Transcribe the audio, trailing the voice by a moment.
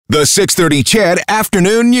The 6:30 CHED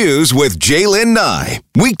Afternoon News with Jaylen Nye.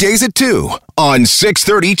 Weekdays at 2 on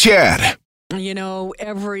 6:30 CHED. You know,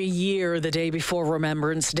 every year, the day before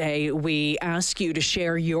Remembrance Day, we ask you to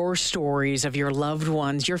share your stories of your loved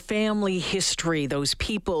ones, your family history, those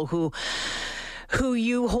people who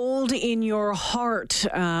you hold in your heart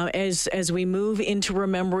as we move into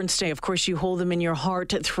Remembrance Day. Of course, you hold them in your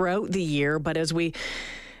heart throughout the year, but as we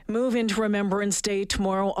move into Remembrance Day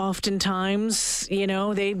tomorrow, oftentimes, you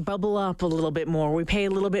know, they bubble up a little bit more. We pay a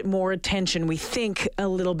little bit more attention. We think a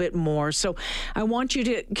little bit more. So I want you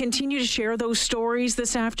to continue to share those stories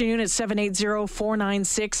this afternoon at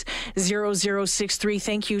 780-496-0063.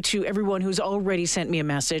 Thank you to everyone who's already sent me a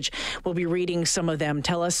message. We'll be reading some of them.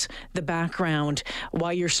 Tell us the background,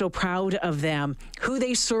 why you're so proud of them, who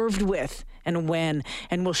they served with, and when,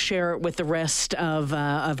 and we'll share it with the rest of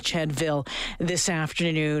Chedville this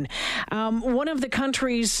afternoon. One of the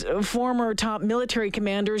country's former top military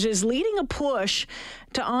commanders is leading a push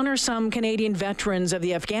to honor some Canadian veterans of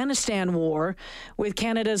the Afghanistan war with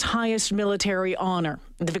Canada's highest military honor,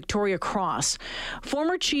 the Victoria Cross.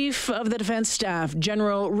 Former Chief of the Defence Staff,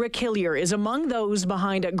 General Rick Hillier, is among those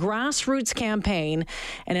behind a grassroots campaign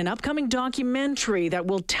and an upcoming documentary that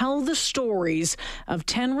will tell the stories of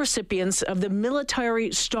 10 recipients of the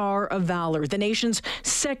Military Star of Valor, the nation's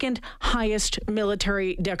second highest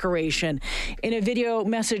military decoration. In a video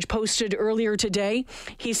message posted earlier today,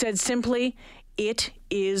 he said simply, "It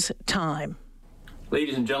is time."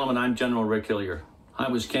 Ladies and gentlemen, I'm General Rick Hillier. I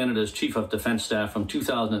was Canada's Chief of Defence Staff from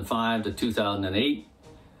 2005 to 2008.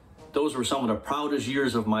 Those were some of the proudest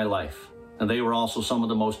years of my life, and they were also some of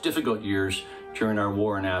the most difficult years during our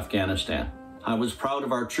war in Afghanistan. I was proud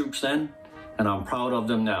of our troops then, and I'm proud of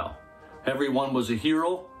them now. Everyone was a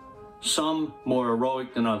hero, some more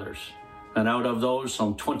heroic than others. And out of those,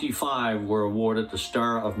 some 25 were awarded the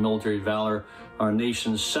Star of Military Valor, our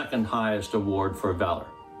nation's second highest award for valor.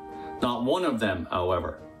 Not one of them,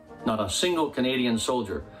 however, not a single Canadian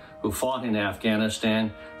soldier who fought in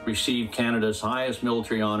Afghanistan received Canada's highest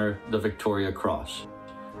military honor, the Victoria Cross.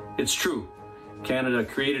 It's true, Canada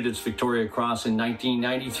created its Victoria Cross in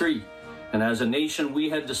 1993, and as a nation, we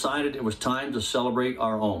had decided it was time to celebrate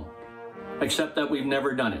our own. Except that we've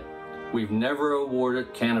never done it. We've never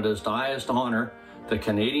awarded Canada's highest honor, the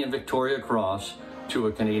Canadian Victoria Cross, to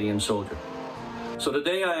a Canadian soldier. So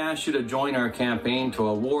today I ask you to join our campaign to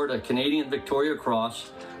award a Canadian Victoria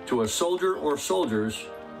Cross to a soldier or soldiers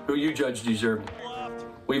who you judge deserving.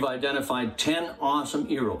 We've identified 10 awesome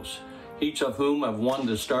heroes, each of whom have won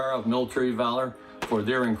the Star of Military Valor for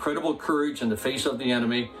their incredible courage in the face of the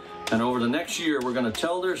enemy. And over the next year, we're going to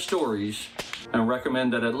tell their stories and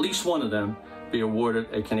recommend that at least one of them be awarded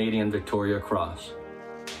a Canadian Victoria Cross.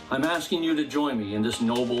 I'm asking you to join me in this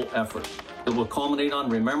noble effort. It will culminate on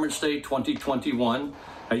Remembrance Day 2021,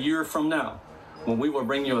 a year from now, when we will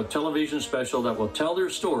bring you a television special that will tell their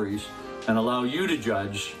stories and allow you to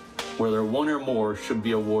judge whether one or more should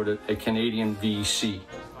be awarded a Canadian VC.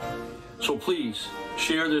 So please,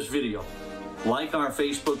 share this video, like our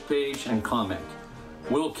Facebook page, and comment.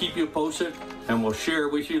 We'll keep you posted, and we'll share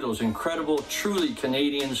with you those incredible, truly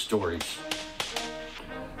Canadian stories.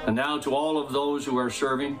 And now to all of those who are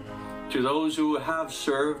serving, to those who have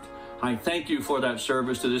served, I thank you for that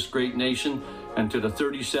service to this great nation, and to the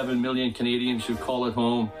 37 million Canadians who call it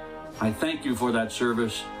home, I thank you for that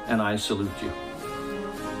service, and I salute you.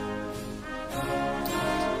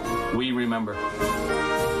 We remember.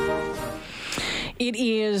 It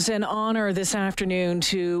is an honor this afternoon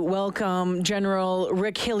to welcome General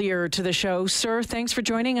Rick Hillier to the show. Sir, thanks for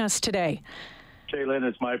joining us today. Jaylen,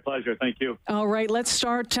 it's my pleasure. Thank you. All right, let's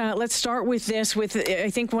start with this, with I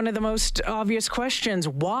think one of the most obvious questions.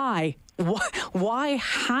 Why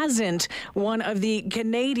hasn't one of the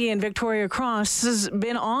Canadian Victoria Crosses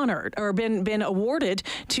been honored or been awarded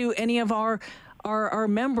to any of our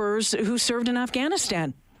members who served in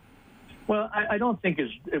Afghanistan? Well, I don't think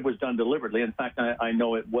it was done deliberately. In fact, I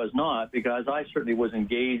know it was not, because I certainly was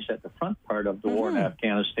engaged at the front part of the war in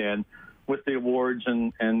Afghanistan with the awards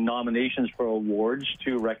and nominations for awards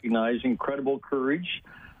to recognize incredible courage.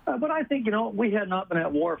 But I think, we had not been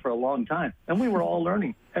at war for a long time, and we were all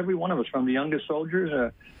learning. Every one of us, from the youngest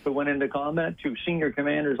soldiers who went into combat to senior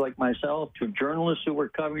commanders like myself, to journalists who were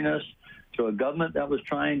covering us, to a government that was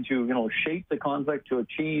trying to, shape the conflict to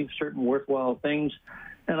achieve certain worthwhile things.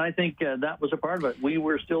 And I think that was a part of it. We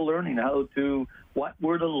were still learning what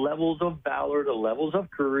were the levels of valor, the levels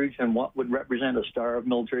of courage, and what would represent a Star of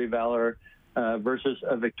Military Valor versus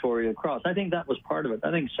a Victoria Cross. I think that was part of it.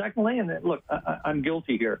 I think secondly, and look, I'm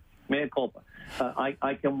guilty here, mea culpa.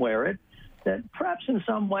 I can wear it. that perhaps in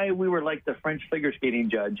some way we were like the French figure skating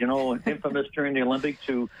judge, infamous during the Olympics,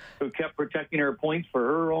 who kept protecting her points for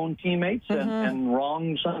her own teammates and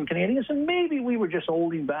wronged some Canadians. And maybe we were just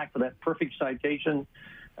holding back for that perfect citation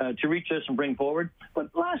to reach this and bring forward. But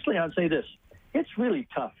lastly, I'd say this. It's really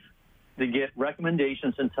tough to get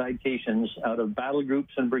recommendations and citations out of battle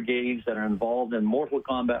groups and brigades that are involved in mortal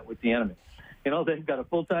combat with the enemy. They've got a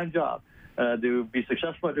full-time job to be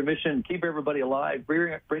successful at their mission, keep everybody alive,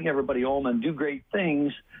 bring everybody home, and do great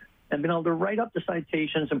things, and being able to write up the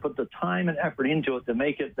citations and put the time and effort into it to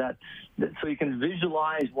make it that so you can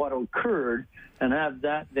visualize what occurred and have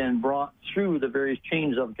that then brought through the various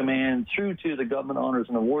chains of command through to the Government Honors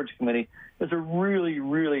and Awards Committee is a really,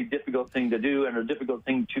 really difficult thing to do and a difficult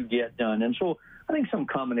thing to get done. And so I think some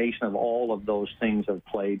combination of all of those things have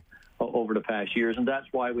played over the past years, and that's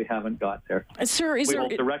why we haven't got there. Sir, we hope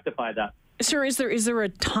to rectify that. Sir, is there a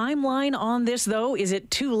timeline on this, though? Is it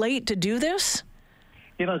too late to do this?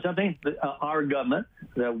 Something, our government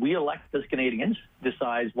that we elect as Canadians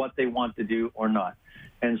decides what they want to do or not.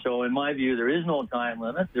 And so in my view, there is no time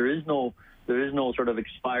limit. There is no sort of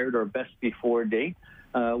expired or best before date.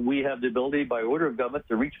 We have the ability by order of government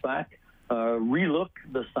to reach back, relook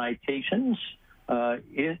the citations,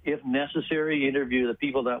 if necessary, interview the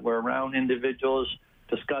people that were around individuals,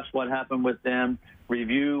 discuss what happened with them,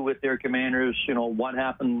 review with their commanders, what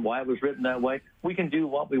happened, why it was written that way. We can do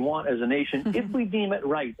what we want as a nation if we deem it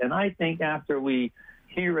right. And I think after we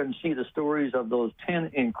hear and see the stories of those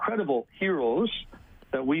 10 incredible heroes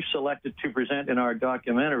that we've selected to present in our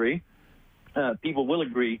documentary, people will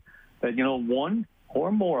agree that, one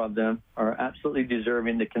or more of them are absolutely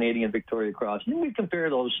deserving the Canadian Victoria Cross. And we compare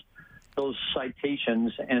those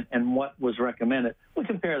citations and what was recommended. We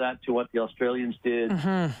compare that to what the Australians did,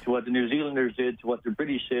 to what the New Zealanders did, to what the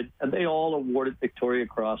British did, and they all awarded Victoria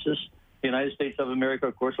Crosses. The United States of America,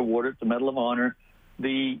 of course, awarded the Medal of Honor.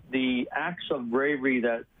 The acts of bravery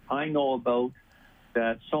that I know about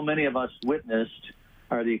that so many of us witnessed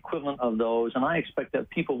are the equivalent of those, and I expect that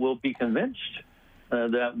people will be convinced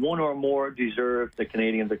that one or more deserve the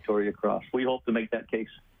Canadian Victoria Cross. We hope to make that case.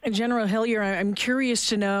 General Hillier, I'm curious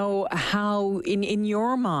to know how, in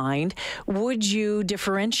your mind, would you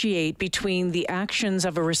differentiate between the actions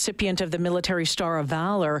of a recipient of the Military Star of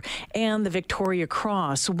Valor and the Victoria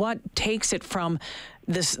Cross? What takes it from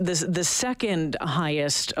the second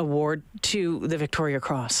highest award to the Victoria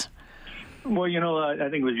Cross? Well, I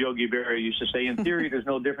think it was Yogi Berra used to say, in theory, there's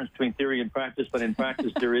no difference between theory and practice, but in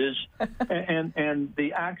practice there is. And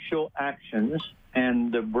the actual actions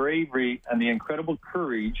and the bravery and the incredible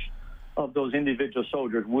courage of those individual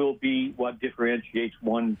soldiers will be what differentiates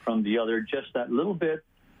one from the other. Just that little bit,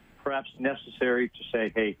 perhaps necessary to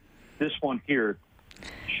say, hey, this one here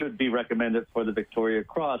should be recommended for the Victoria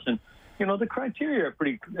Cross. And, the criteria are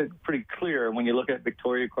pretty clear when you look at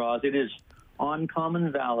Victoria Cross. It is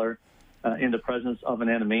uncommon valor in the presence of an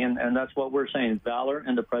enemy, and that's what we're saying, valor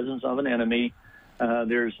in the presence of an enemy.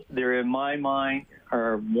 There, in my mind,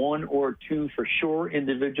 are one or two for sure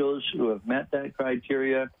individuals who have met that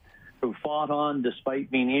criteria, who fought on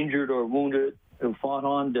despite being injured or wounded, who fought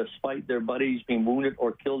on despite their buddies being wounded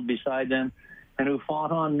or killed beside them, and who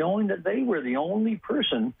fought on knowing that they were the only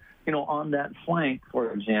person, on that flank,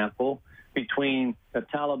 for example, between the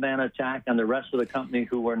Taliban attack and the rest of the company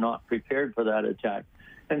who were not prepared for that attack.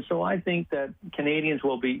 And so I think that Canadians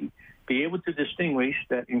will be able to distinguish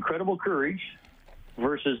that incredible courage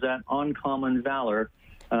versus that uncommon valor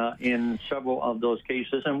in several of those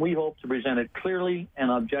cases. And we hope to present it clearly and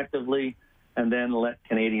objectively and then let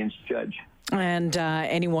Canadians judge. And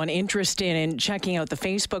anyone interested in checking out the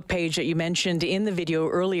Facebook page that you mentioned in the video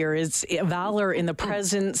earlier is Valor in the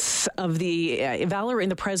Presence of the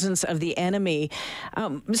Enemy.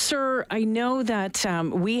 Sir, I know that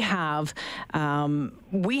we have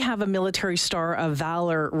a Military Star of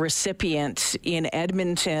Valor recipient in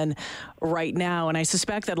Edmonton right now, and I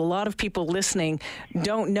suspect that a lot of people listening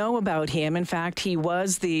don't know about him. In fact, he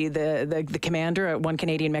was the commander at 1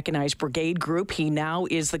 Canadian Mechanized Brigade Group. He now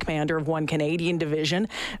is the commander of 1 Canadian Division.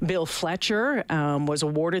 Bill Fletcher was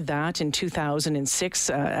awarded that in 2006.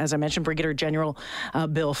 As I mentioned, Brigadier General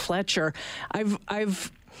Bill Fletcher.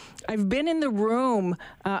 I've been in the room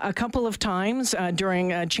a couple of times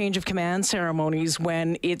during change of command ceremonies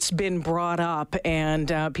when it's been brought up,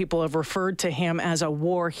 and people have referred to him as a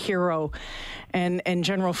war hero. And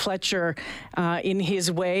General Fletcher, in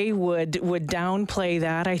his way, would downplay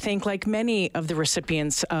that, I think, like many of the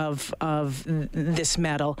recipients of this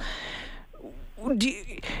medal.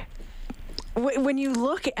 When you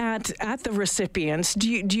look at the recipients, do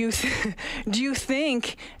you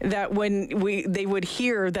think that when they would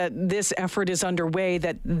hear that this effort is underway,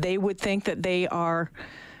 that they would think that they are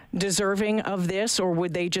deserving of this, or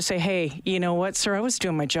would they just say, "Hey, you know what, sir, I was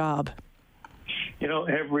doing my job"? You know,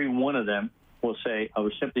 every one of them will say, "I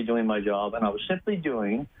was simply doing my job, and I was simply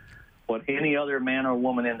doing what any other man or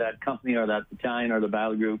woman in that company or that battalion or the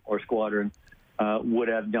battle group or squadron would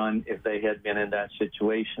have done if they had been in that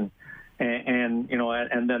situation." And you know,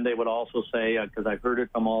 and then they would also say, because I've heard it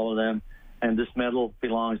from all of them, and this medal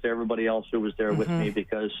belongs to everybody else who was there with me,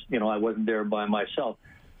 because, you know, I wasn't there by myself.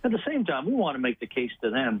 At the same time, we want to make the case to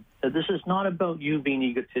them that this is not about you being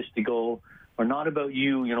egotistical, or not about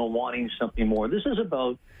you, you know, wanting something more. This is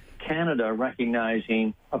about Canada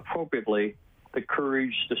recognizing appropriately the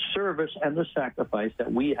courage, the service, and the sacrifice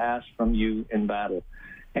that we ask from you in battle.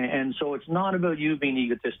 And so it's not about you being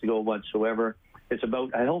egotistical whatsoever. It's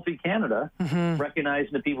about a healthy Canada,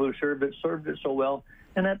 recognizing the people who served it so well.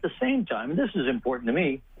 And at the same time, and this is important to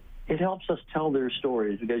me, it helps us tell their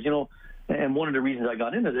stories. Because, you know, and one of the reasons I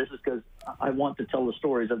got into this is because I want to tell the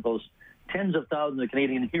stories of those tens of thousands of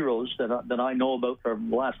Canadian heroes that I know about for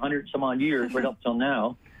the last 100-some-odd years, right up till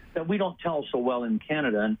now, that we don't tell so well in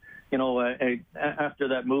Canada. And, you know, after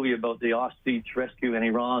that movie about the hostage rescue in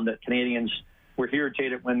Iran, that Canadians were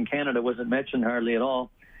irritated when Canada wasn't mentioned hardly at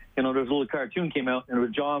all. You know, there was a little cartoon came out, and it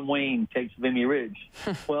was John Wayne takes Vimy Ridge.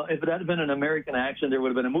 Well, if it had been an American action, there would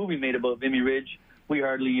have been a movie made about Vimy Ridge. We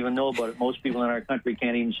hardly even know about it. Most people in our country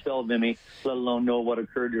can't even spell Vimy, let alone know what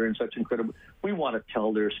occurred during such incredible... We want to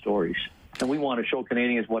tell their stories, and we want to show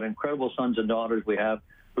Canadians what incredible sons and daughters we have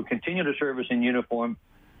who continue to serve us in uniform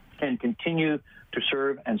and continue to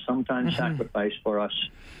serve and sometimes sacrifice for us,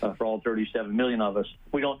 for all 37 million of us.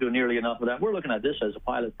 We don't do nearly enough of that. We're looking at this as a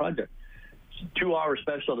pilot project. 2-hour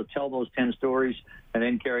special to tell those 10 stories, and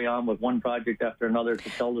then carry on with one project after another to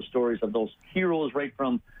tell the stories of those heroes right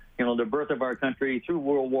from, you know, the birth of our country through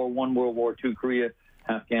World War I, World War II, Korea,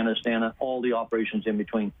 Afghanistan, and all the operations in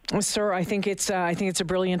between. Sir, I think it's a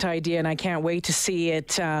brilliant idea, and I can't wait to see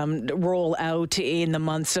it roll out in the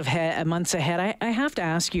months ahead. I have to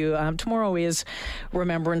ask you, tomorrow is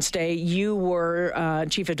Remembrance Day. You were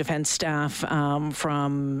Chief of Defence Staff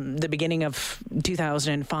from the beginning of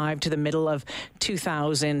 2005 to the middle of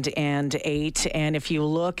 2008, and if you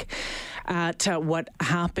look at what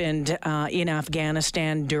happened in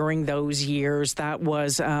Afghanistan during those years, that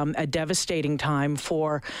was a devastating time for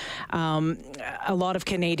a lot of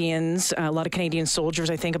Canadian soldiers.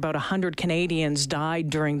 I think about 100 Canadians died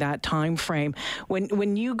during that time frame.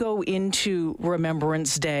 When you go into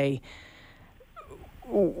Remembrance Day,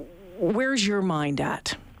 where's your mind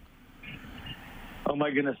at? Oh my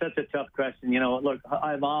goodness, that's a tough question. You know, look,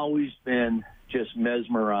 I've always been just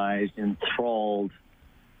mesmerized, enthralled,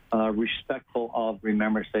 respectful of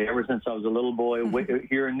Remembrance Day ever since I was a little boy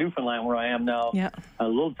here in Newfoundland, where I am now. Yeah. A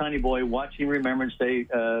little tiny boy watching Remembrance Day,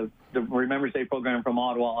 the Remembrance Day program from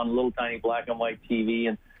Ottawa on a little tiny black and white TV,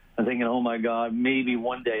 and I'm thinking, oh my God, maybe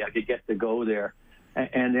one day I could get to go there.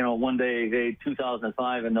 And you know, one day,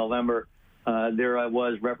 2005 in November, there I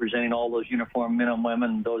was representing all those uniformed men and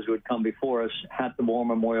women, those who had come before us, at the War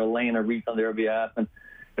Memorial, laying a wreath on their behalf, and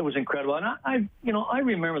it was incredible. And I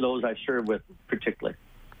remember those I served with particularly.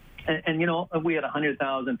 And, you know, we had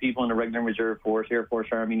 100,000 people in the regular reserve force, Air Force,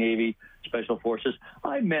 Army, Navy, Special Forces.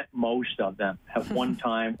 I met most of them at one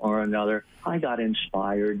time or another. I got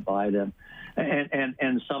inspired by them.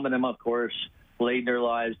 And some of them, of course, laid their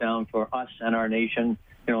lives down for us and our nation,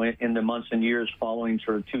 you know, in the months and years following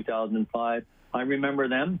sort of 2005. I remember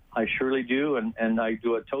them. I surely do. And I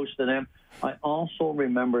do a toast to them. I also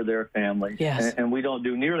remember their families. Yes. And we don't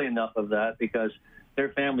do nearly enough of that, because their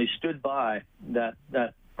families stood by that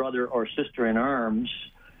brother or sister in arms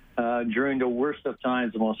during the worst of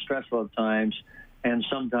times, the most stressful of times, and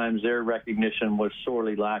sometimes their recognition was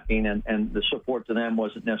sorely lacking, and the support to them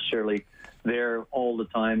wasn't necessarily there all the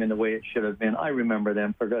time in the way it should have been. I remember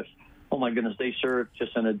them for this. Oh my goodness, they served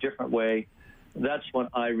just in a different way. That's what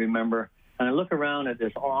I remember. And I look around at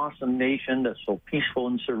this awesome nation that's so peaceful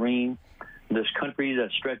and serene, this country that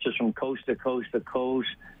stretches from coast to coast to coast,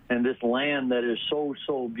 and this land that is so,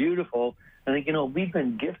 so beautiful. I think, you know, we've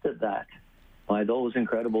been gifted that by those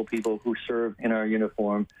incredible people who serve in our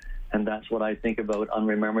uniform, and that's what I think about on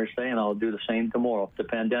Remembrance Day, and I'll do the same tomorrow. The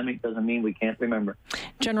pandemic doesn't mean we can't remember.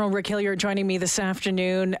 General Rick Hillier joining me this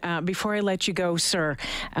afternoon. Before I let you go, sir,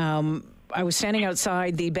 I was standing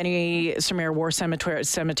outside the Benny-Samer War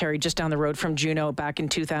Cemetery just down the road from Juneau back in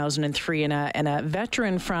 2003, and a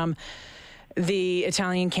veteran from the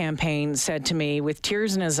Italian campaign said to me with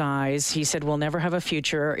tears in his eyes, he said, we'll never have a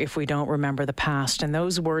future if we don't remember the past. And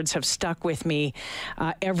those words have stuck with me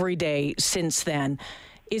every day since then.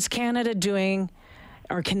 Is Canada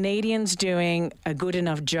are Canadians doing a good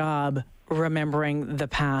enough job remembering the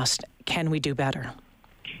past? Can we do better?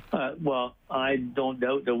 Well, I don't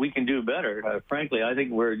doubt that we can do better. Frankly, I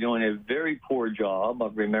think we're doing a very poor job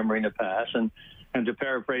of remembering the past. And to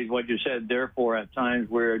paraphrase what you said, therefore, at times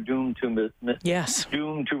we're doomed to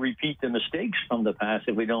doomed to repeat the mistakes from the past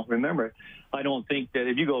if we don't remember it. I don't think that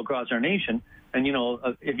if you go across our nation, and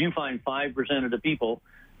if you find 5% of the people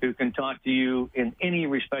who can talk to you in any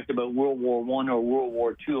respect about World War I or World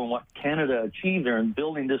War II and what Canada achieved there in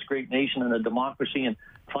building this great nation and a democracy and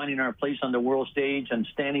finding our place on the world stage and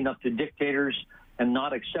standing up to dictators and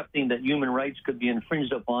not accepting that human rights could be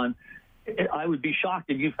infringed upon, I would be shocked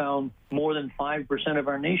if you found more than 5% of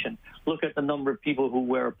our nation. Look at the number of people who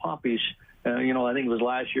wear poppies. I think it was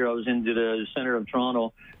last year I was into the center of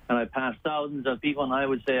Toronto and I passed thousands of people, and I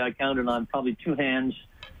would say I counted on probably two hands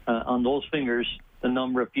on those fingers the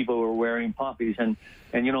number of people who were wearing poppies. And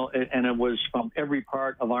it was from every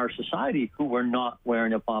part of our society who were not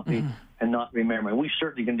wearing a poppy and not remembering. We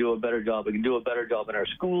certainly can do a better job. We can do a better job in our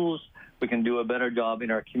schools. We can do a better job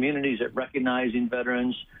in our communities at recognizing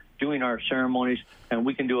veterans, doing our ceremonies, and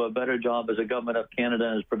we can do a better job as a government of Canada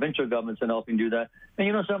and as provincial governments in helping do that.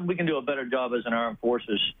 And we can do a better job as an Armed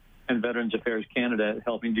Forces and Veterans Affairs Canada at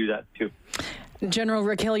helping do that too. General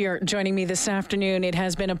Rick Hillier joining me this afternoon. It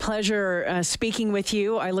has been a pleasure speaking with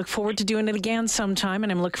you. I look forward to doing it again sometime,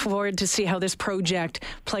 and I'm looking forward to see how this project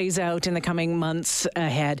plays out in the coming months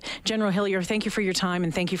ahead. General Hillier, thank you for your time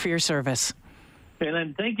and thank you for your service. And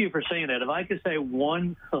then thank you for saying that. If I could say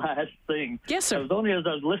one last thing. Yes, sir. It was only as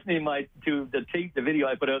I was listening to the video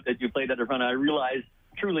I put out that you played at the front, I realized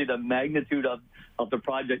truly the magnitude of the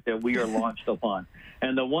project that we are launched upon.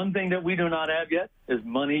 And the one thing that we do not have yet is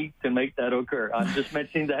money to make that occur. I'm just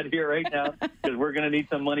mentioning that here right now because we're going to need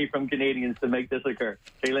some money from Canadians to make this occur.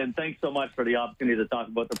 Shaylin, thanks so much for the opportunity to talk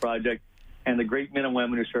about the project and the great men and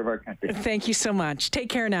women who serve our country. Thank you so much. Take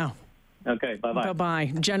care now. Okay, bye-bye.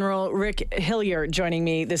 Bye-bye. General Rick Hillier joining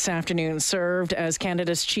me this afternoon, served as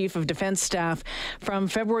Canada's Chief of Defence Staff from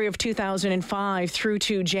February of 2005 through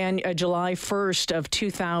to July 1st of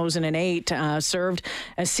 2008, served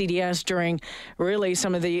as CDS during really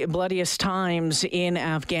some of the bloodiest times in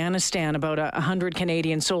Afghanistan. About 100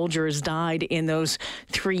 Canadian soldiers died in those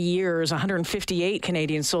 3 years, 158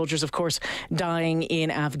 Canadian soldiers, of course, dying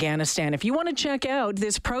in Afghanistan. If you want to check out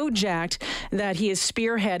this project that he is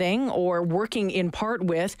spearheading or working in part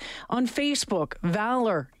with on Facebook,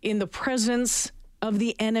 Valor in the Presence of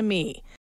the Enemy.